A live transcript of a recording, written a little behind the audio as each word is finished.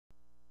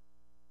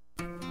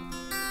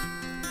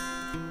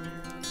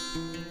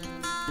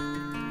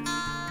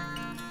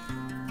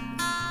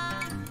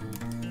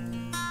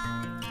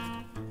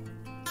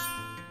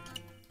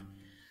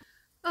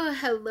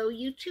Hello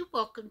YouTube,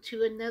 welcome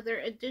to another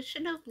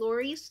edition of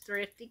Lori's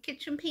Thrifty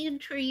Kitchen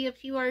Pantry.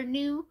 If you are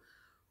new,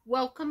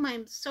 welcome.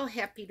 I'm so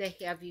happy to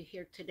have you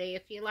here today.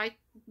 If you like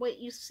what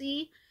you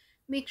see,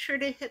 make sure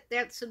to hit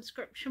that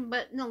subscription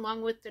button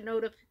along with the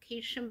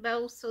notification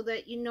bell so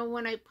that you know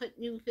when I put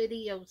new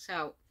videos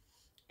out.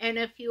 And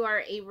if you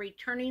are a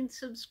returning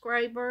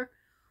subscriber,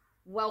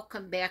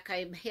 welcome back.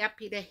 I'm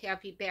happy to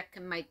have you back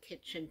in my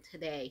kitchen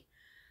today.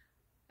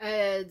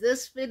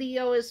 This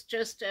video is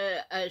just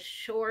a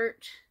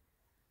short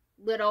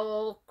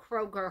little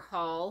Kroger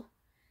haul.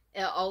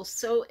 It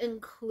also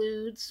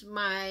includes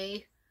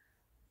my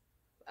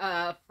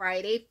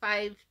Friday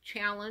 5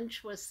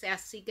 challenge with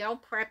Sassy Gal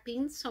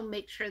Prepping, so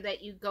make sure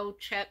that you go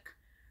check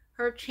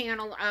her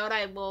channel out.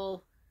 I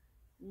will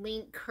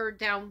link her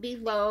down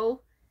below.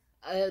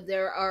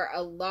 There are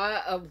a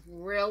lot of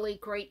really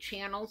great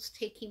channels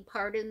taking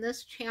part in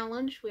this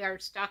challenge. We are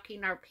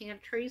stocking our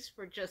pantries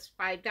for just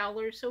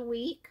 $5 a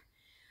week.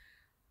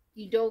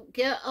 You don't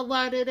get a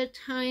lot at a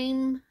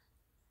time,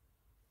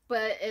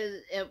 but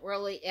it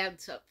really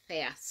adds up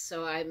fast.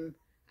 So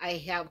I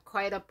have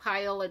quite a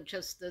pile in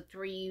just the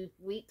 3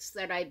 weeks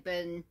that I've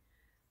been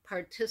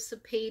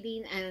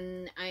participating,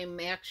 and I'm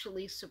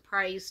actually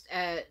surprised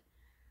at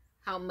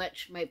how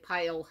much my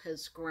pile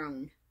has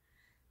grown.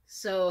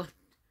 So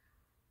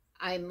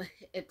I'm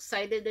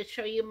excited to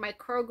show you my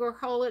Kroger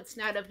haul. It's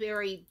not a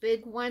very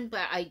big one,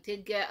 but I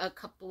did get a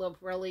couple of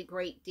really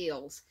great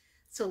deals.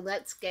 So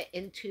let's get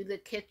into the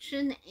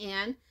kitchen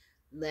and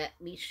let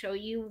me show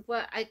you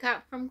what I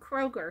got from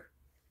Kroger.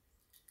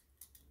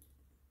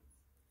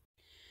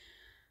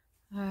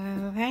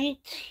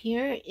 Alright,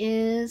 here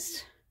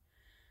is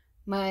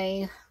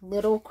my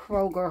little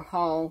Kroger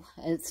haul.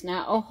 It's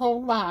not a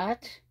whole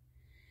lot.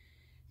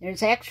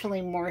 There's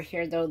actually more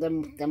here though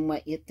than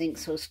what you think.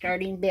 So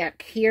starting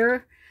back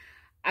here,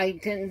 I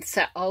didn't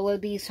set all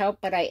of these out,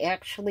 but I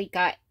actually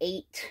got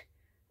 8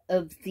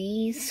 of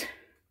these.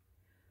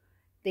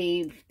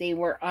 They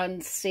were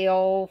on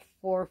sale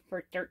for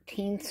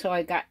 $13, so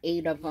I got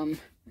 8 of them.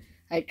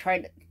 I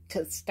tried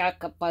to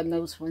stock up on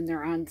those when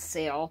they're on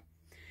sale.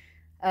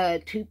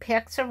 2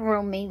 packs of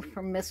romaine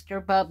from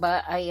Mr.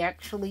 Bubba. I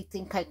actually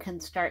think I can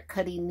start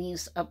cutting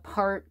these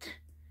apart.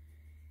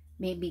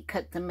 Maybe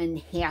cut them in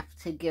half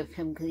to give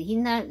him, because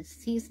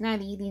he's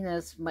not eating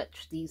as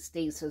much these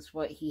days as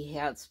what he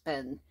has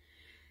been.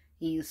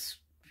 He's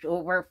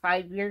over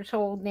 5 years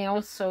old now,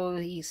 so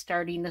he's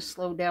starting to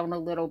slow down a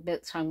little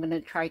bit, so I'm going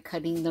to try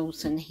cutting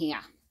those in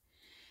half.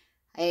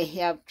 I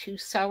have 2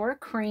 sour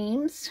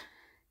creams.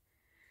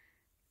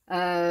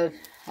 I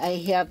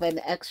have an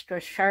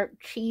extra sharp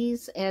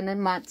cheese and a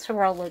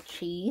mozzarella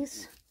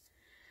cheese.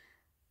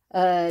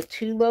 2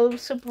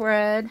 loaves of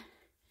bread.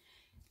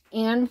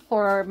 And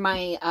for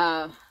my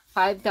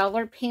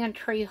 $5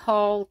 pantry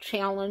haul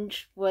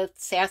challenge with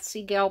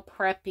Sassy Gal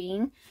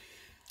Prepping,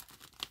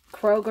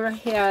 Kroger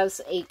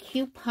has a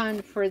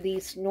coupon for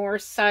these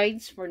north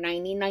sides for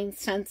 99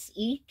 cents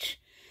each.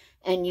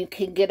 And you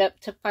can get up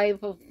to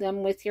 5 of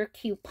them with your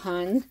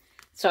coupon.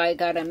 So I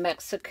got a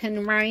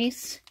Mexican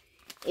rice,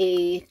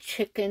 a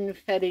chicken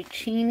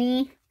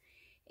fettuccine,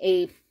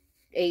 a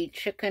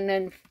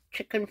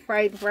chicken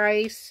fried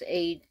rice,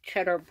 a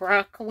cheddar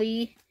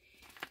broccoli,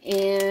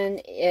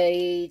 and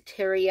a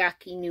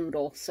teriyaki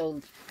noodle. So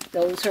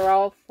those are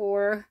all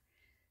for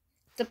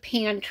the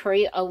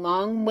pantry,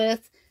 along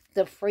with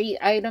the free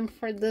item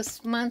for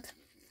this month,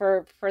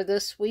 for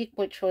this week,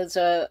 which was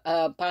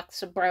a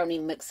box of brownie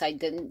mix. I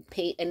didn't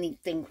pay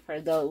anything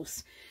for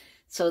those.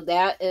 So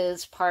that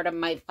is part of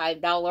my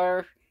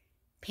 $5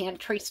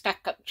 pantry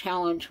stock up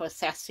challenge with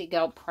Sassy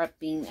Gal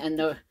Prepping, and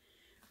the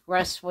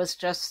rest was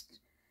just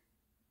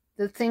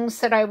the things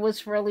that I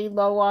was really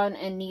low on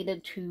and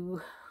needed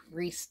to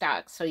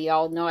restock. So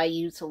y'all know I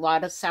use a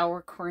lot of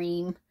sour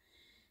cream,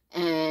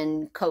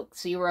 and Coke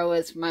Zero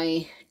is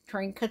my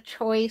drink of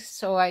choice,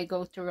 so I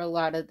go through a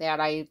lot of that.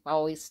 I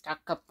always stock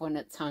up when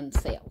it's on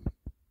sale.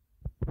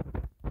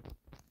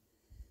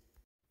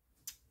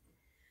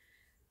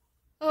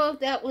 Oh,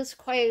 that was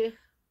quite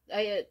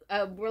a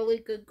really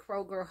good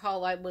Kroger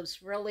haul. I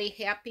was really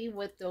happy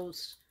with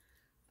those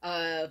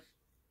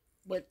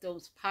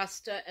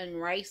pasta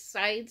and rice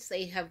sides.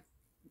 They have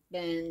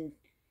been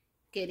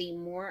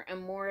getting more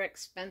and more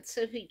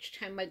expensive each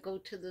time I go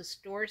to the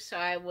store, so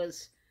I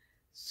was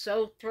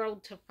so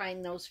thrilled to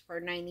find those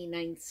for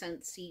 99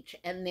 cents each.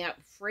 And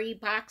that free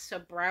box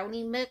of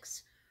brownie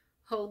mix,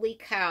 holy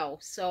cow.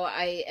 So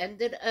I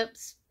ended up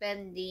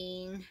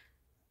spending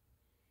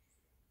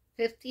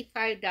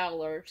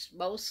 $55,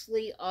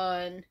 mostly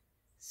on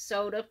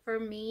soda for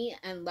me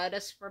and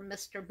lettuce for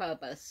Mr.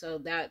 Bubba. So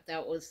that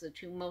was the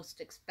 2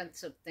 most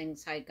expensive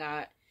things I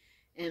got.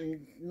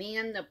 And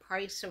man, the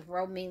price of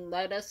romaine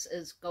lettuce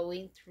is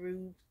going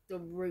through the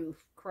roof.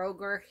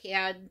 Kroger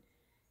had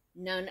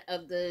none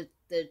of the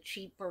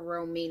cheaper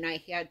romaine.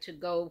 I had to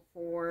go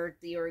for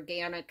the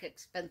organic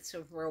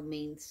expensive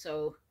romaine.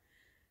 So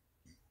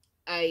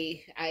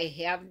I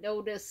have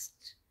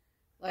noticed,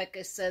 like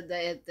I said,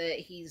 that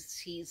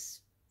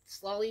he's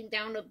slowing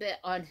down a bit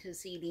on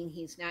his eating.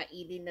 He's not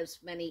eating as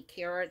many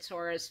carrots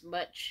or as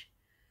much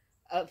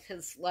of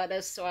his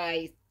lettuce, so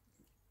I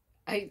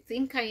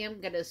think I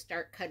am going to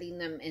start cutting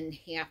them in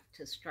half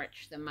to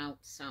stretch them out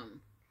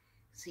some.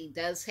 So he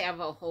does have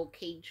a whole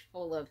cage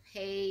full of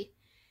hay.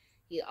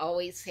 He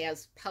always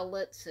has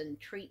pellets and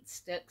treat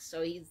sticks,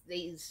 so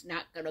he's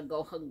not going to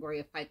go hungry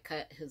if I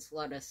cut his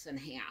lettuce in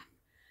half.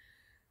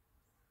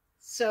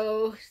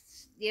 So,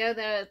 yeah,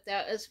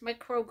 that is my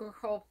Kroger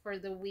haul for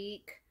the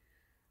week.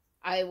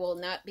 I will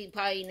not be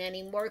buying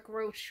any more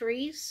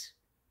groceries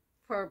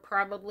for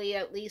probably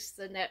at least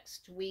the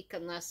next week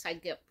unless I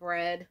get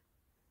bread,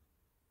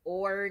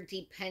 or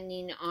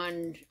depending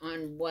on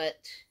what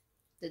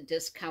the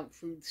discount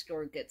food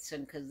store gets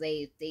in, because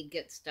they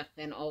get stuff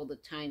in all the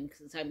time,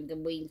 because I'm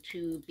going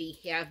to be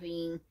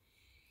having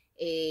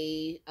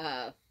a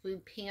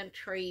food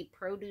pantry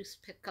produce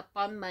pickup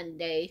on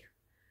Monday.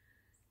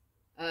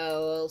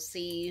 We'll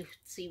see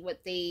what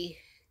they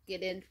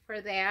get in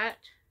for that.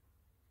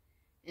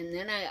 And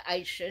then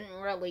I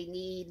shouldn't really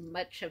need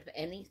much of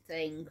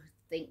anything,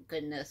 thank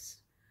goodness.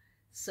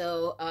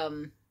 So,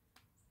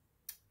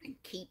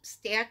 keep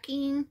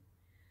stacking.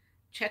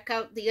 Check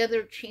out the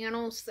other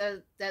channels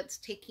that's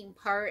taking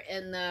part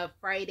in the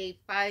Friday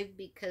 5,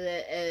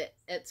 because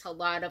it's a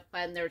lot of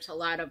fun. There's a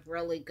lot of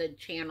really good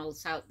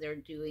channels out there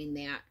doing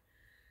that.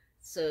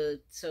 So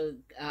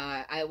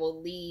I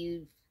will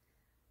leave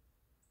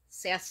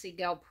Sassy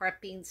Gal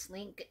Prepping's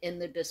link in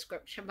the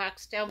description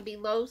box down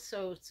below.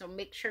 So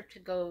make sure to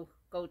go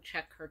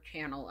check her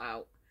channel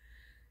out.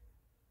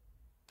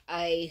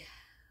 I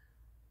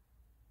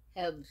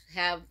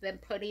have been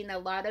putting a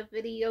lot of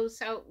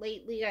videos out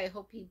lately. I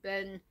hope you've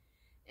been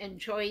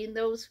enjoying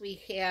those.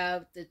 We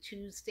have the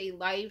Tuesday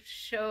live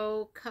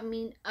show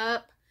coming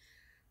up.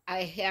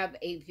 I have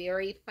a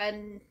very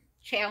fun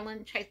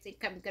challenge I think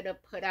I'm going to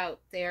put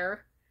out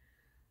there.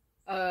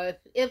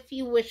 If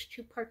you wish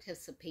to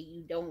participate,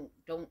 you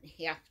don't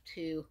have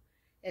to.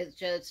 It's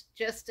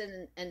just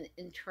an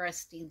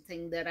interesting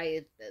thing that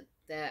I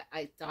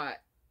thought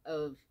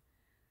of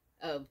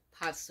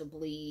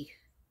possibly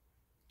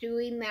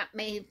doing that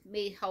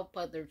may help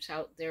others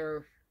out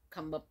there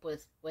come up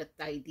with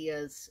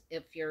ideas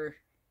if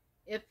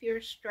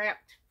you're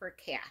strapped for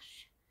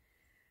cash.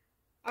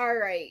 All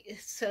right,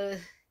 so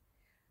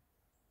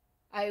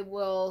I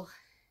will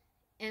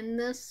end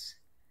this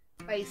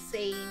by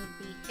saying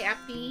be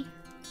happy,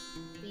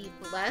 be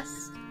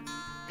blessed,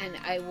 and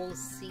I will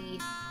see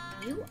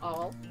you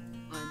all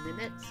on the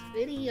next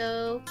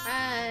video.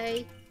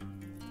 Bye.